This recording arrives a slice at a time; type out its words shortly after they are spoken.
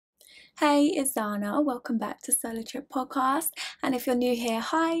Hey, it's Zana. Welcome back to Solo Trip Podcast. And if you're new here,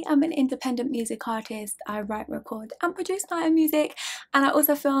 hi, I'm an independent music artist. I write, record, and produce my own music. And I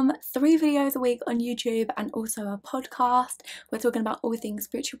also film 3 videos a week on YouTube and also a podcast. We're talking about all things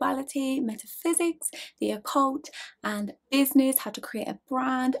spirituality, metaphysics, the occult, and business, how to create a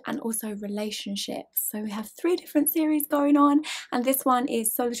brand, and also relationships. So we have 3 different series going on. And this one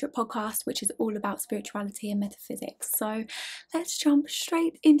is Solo Trip Podcast, which is all about spirituality and metaphysics. So let's jump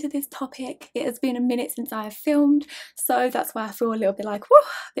straight into this topic. It has been a minute since I have filmed, so that's why I feel a little bit like, whew,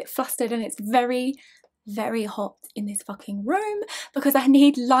 a bit flustered, and it's very, very hot in this fucking room because I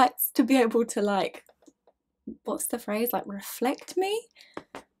need lights to be able to, like, what's the phrase, like, reflect me?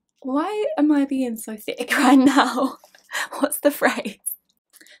 Why am I being so thick right now? What's the phrase?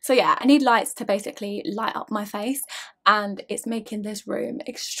 So yeah, I need lights to basically light up my face, and it's making this room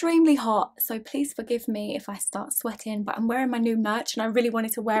extremely hot, so please forgive me if I start sweating. But I'm wearing my new merch and I really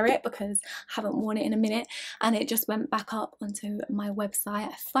wanted to wear it because I haven't worn it in a minute, and it just went back up onto my website.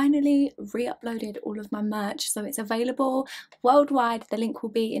 I finally re-uploaded all of my merch, so it's available worldwide. The link will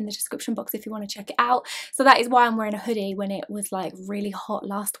be in the description box if you want to check it out. So that is why I'm wearing a hoodie when it was like really hot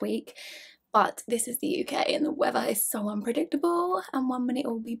last week. But this is the UK and the weather is so unpredictable, and one minute it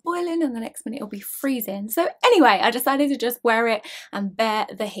will be boiling and the next minute it will be freezing. So anyway, I decided to just wear it and bear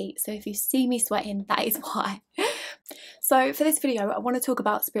the heat. So if you see me sweating, that is why. So for this video, I want to talk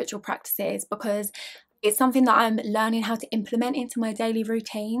about spiritual practices because it's something that I'm learning how to implement into my daily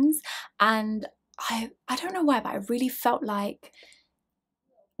routines. And I don't know why, but I really felt like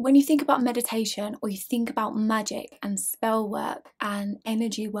when you think about meditation, or you think about magic and spell work and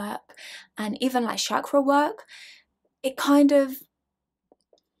energy work and even like chakra work, it kind of,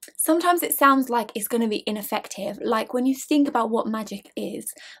 sometimes it sounds like it's going to be ineffective. Like when you think about what magic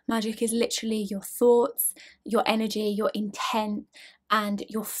is literally your thoughts, your energy, your intent, and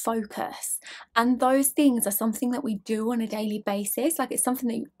your focus. And those things are something that we do on a daily basis. Like it's something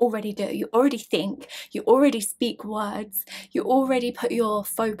that you already do. You already think, you already speak words, you already put your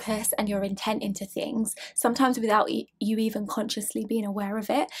focus and your intent into things, sometimes without you even consciously being aware of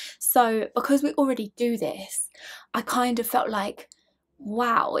it. So because we already do this, I kind of felt like,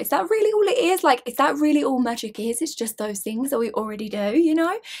 wow, is that really all it is? Like, is that really all magic is? It's just those things that we already do, you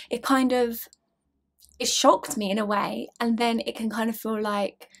know? It kind of, it shocked me in a way, and then it can kind of feel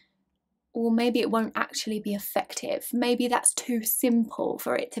like, well, maybe it won't actually be effective. Maybe that's too simple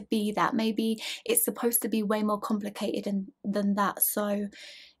for it to be that. Maybe it's supposed to be way more complicated than that. So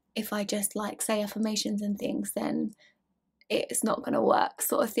if I just like say affirmations and things, then it's not going to work,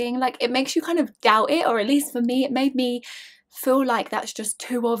 sort of thing. Like it makes you kind of doubt it, or at least for me, it made me feel like that's just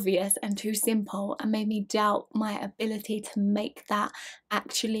too obvious and too simple, and made me doubt my ability to make that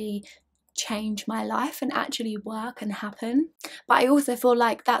actually change my life and actually work and happen. But I also feel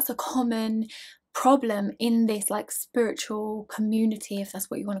like that's a common problem in this like spiritual community, if that's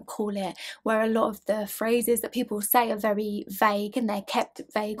what you want to call it, where a lot of the phrases that people say are very vague, and they're kept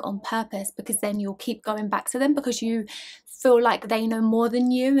vague on purpose because then you'll keep going back to them because you feel like they know more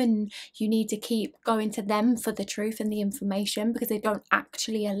than you, and you need to keep going to them for the truth and the information because they don't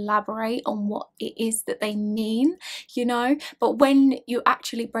actually elaborate on what it is that they mean, you know. But when you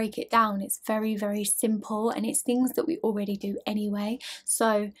actually break it down, it's very, very simple, and it's things that we already do anyway.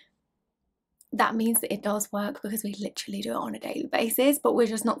 So that means that it does work because we literally do it on a daily basis, but we're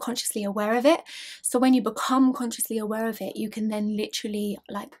just not consciously aware of it. So when you become consciously aware of it, you can then literally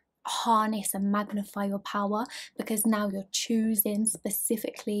like harness and magnify your power, because now you're choosing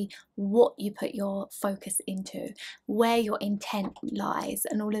specifically what you put your focus into, where your intent lies,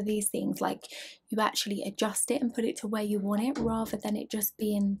 and all of these things. Like you actually adjust it and put it to where you want it, rather than it just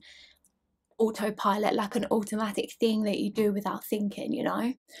being autopilot, like an automatic thing that you do without thinking, you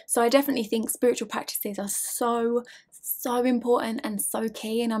know. So I definitely think spiritual practices are so important and so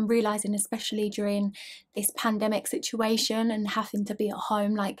key, and I'm realizing, especially during this pandemic situation and having to be at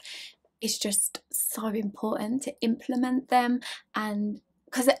home, like it's just so important to implement them. And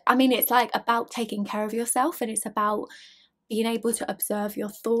because I mean, it's like about taking care of yourself, and it's about being able to observe your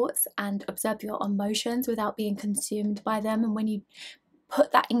thoughts and observe your emotions without being consumed by them. And when you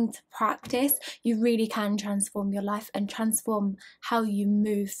put that into practice, you really can transform your life and transform how you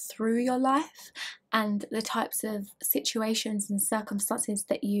move through your life and the types of situations and circumstances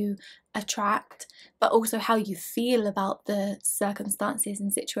that you attract, but also how you feel about the circumstances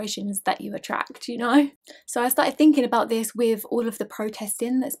and situations that you attract, you know. So I started thinking about this with all of the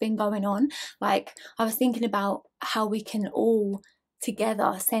protesting that's been going on. Like I was thinking about how we can all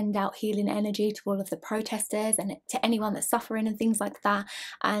together send out healing energy to all of the protesters and to anyone that's suffering and things like that.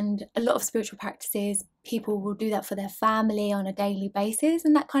 And a lot of spiritual practices people will do that for their family on a daily basis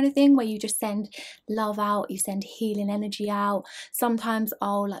and that kind of thing, where you just send love out, you send healing energy out. Sometimes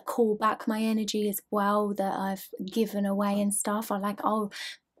I'll like call back my energy as well that I've given away and stuff. I'll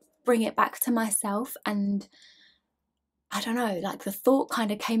bring it back to myself. And I don't know, like the thought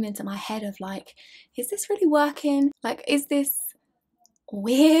kind of came into my head of like, is this really working? Like, is this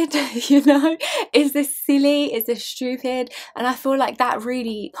weird? You know, is this silly? Is this stupid? And I feel like that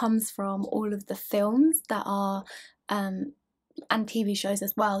really comes from all of the films that are and TV shows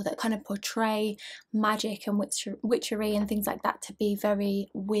as well, that kind of portray magic and witchery and things like that to be very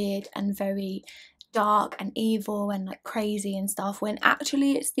weird and very dark and evil and like crazy and stuff, when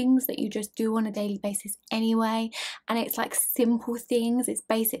actually it's things that you just do on a daily basis anyway. And it's like simple things. It's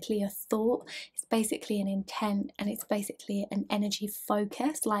basically a thought, it's basically an intent, and it's basically an energy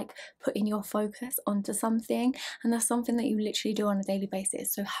focus, like putting your focus onto something. And that's something that you literally do on a daily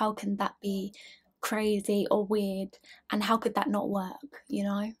basis. So how can that be crazy or weird, and how could that not work, you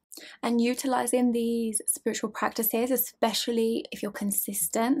know? And utilizing these spiritual practices, especially if you're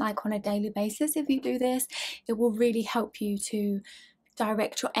consistent, like on a daily basis, if you do this, it will really help you to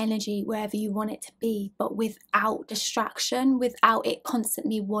direct your energy wherever you want it to be, but without distraction, without it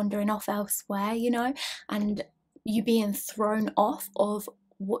constantly wandering off elsewhere, you know, and you being thrown off of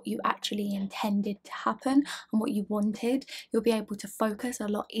what you actually intended to happen and what you wanted. You'll be able to focus a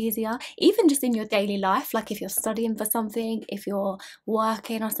lot easier, even just in your daily life. Like if you're studying for something, if you're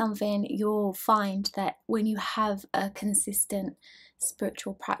working or something, you'll find that when you have a consistent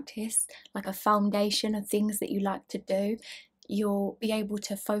spiritual practice, like a foundation of things that you like to do, you'll be able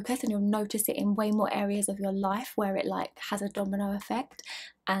to focus, and you'll notice it in way more areas of your life where it like has a domino effect.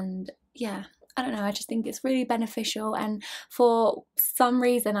 And yeah, I don't know, I just think it's really beneficial. And for some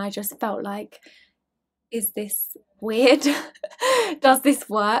reason I just felt like, is this weird? Does this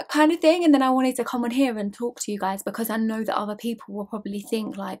work, kind of thing? And then I wanted to come on here and talk to you guys, because I know that other people will probably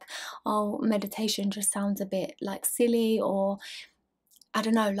think like, oh, meditation just sounds a bit like silly, or I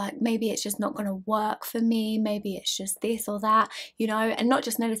don't know, like maybe it's just not going to work for me, maybe it's just this or that, you know. And not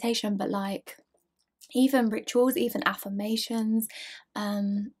just meditation, but like even rituals, even affirmations,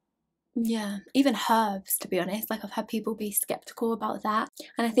 yeah, even herbs, to be honest. Like I've had people be skeptical about that,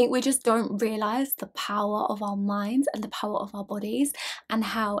 and I think we just don't realize the power of our minds and the power of our bodies, and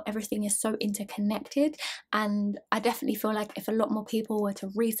how everything is so interconnected. And I definitely feel like if a lot more people were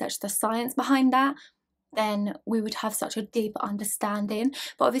to research the science behind that, then we would have such a deep understanding.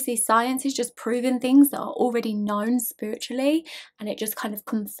 But obviously science is just proving things that are already known spiritually, and it just kind of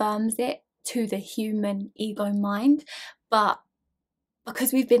confirms it to the human ego mind. But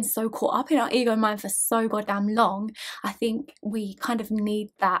because we've been so caught up in our ego mind for so goddamn long, I think we kind of need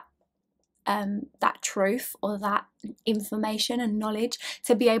that that truth or that information and knowledge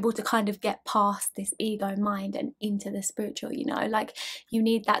to be able to kind of get past this ego mind and into the spiritual, you know. Like you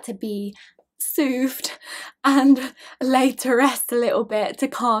need that to be soothed and laid to rest a little bit, to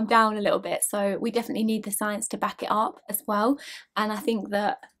calm down a little bit. So we definitely need the science to back it up as well. And I think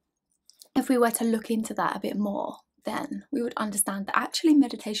that if we were to look into that a bit more, then we would understand that actually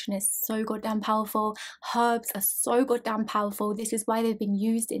meditation is so goddamn powerful. Herbs are so goddamn powerful. This is why they've been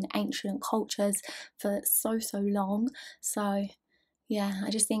used in ancient cultures for so long. So yeah, I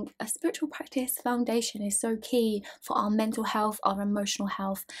just think a spiritual practice foundation is so key for our mental health, our emotional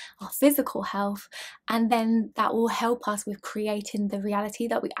health, our physical health, and then that will help us with creating the reality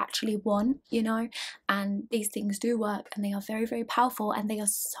that we actually want, you know. And these things do work, and they are very powerful, and they are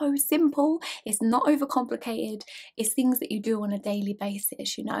so simple. It's not overcomplicated. It's things that you do on a daily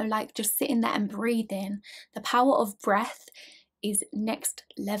basis, you know, like just sitting there and breathing. The power of breath is next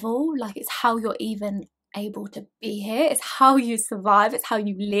level. Like it's how you're even able to be here, it's how you survive, it's how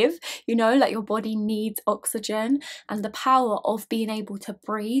you live, you know. Like your body needs oxygen, and the power of being able to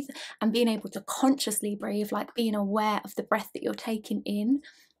breathe and being able to consciously breathe, like being aware of the breath that you're taking in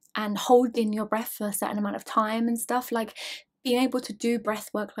and holding your breath for a certain amount of time and stuff, like being able to do breath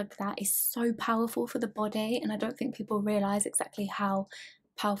work like that is so powerful for the body. And I don't think people realize exactly how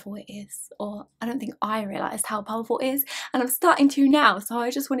powerful it is, or I don't think I realized how powerful it is, and I'm starting to now. So I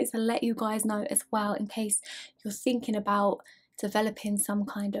just wanted to let you guys know as well, in case you're thinking about developing some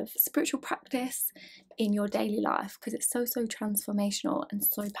kind of spiritual practice in your daily life, because it's so transformational and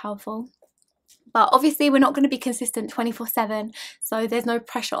so powerful. But obviously we're not going to be consistent 24/7, so there's no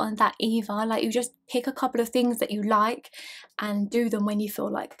pressure on that either. Like you just pick a couple of things that you like and do them when you feel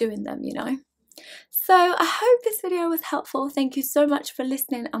like doing them, you know. So I hope this video was helpful. Thank you so much for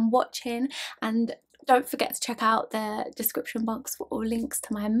listening and watching, and don't forget to check out the description box for all links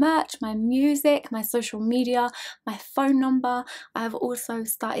to my merch, my music, my social media, my phone number. I've also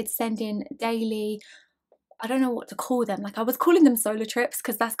started sending daily I don't know what to call them. Like, I was calling them solo trips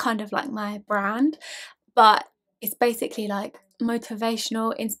because that's kind of like my brand, but it's basically like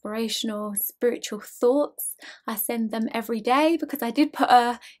motivational, inspirational, spiritual thoughts. I send them every day because I did put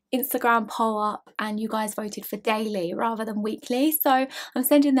a Instagram poll up and you guys voted for daily rather than weekly, so I'm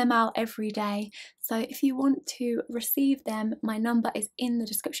sending them out every day. So if you want to receive them, my number is in the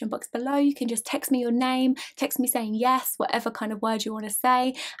description box below. You can just text me your name, text me saying yes, whatever kind of word you want to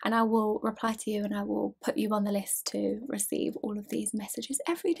say, and I will reply to you and I will put you on the list to receive all of these messages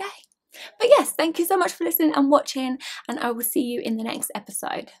every day. But yes, thank you so much for listening and watching, and I will see you in the next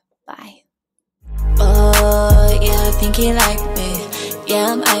episode. Bye. Oh, yeah, I think he like me.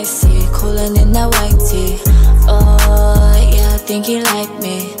 Yeah, I'm icy, cooling in that white tee. Oh, yeah, I think he like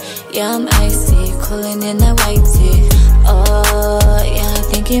me. Yeah, I'm icy, cooling in that white tee. Oh, yeah, I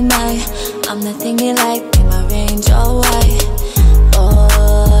think he might. I'm the thing he like me, my range all white.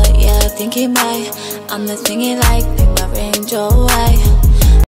 Oh, yeah, I think he might. I'm the thing he like me, my range all white.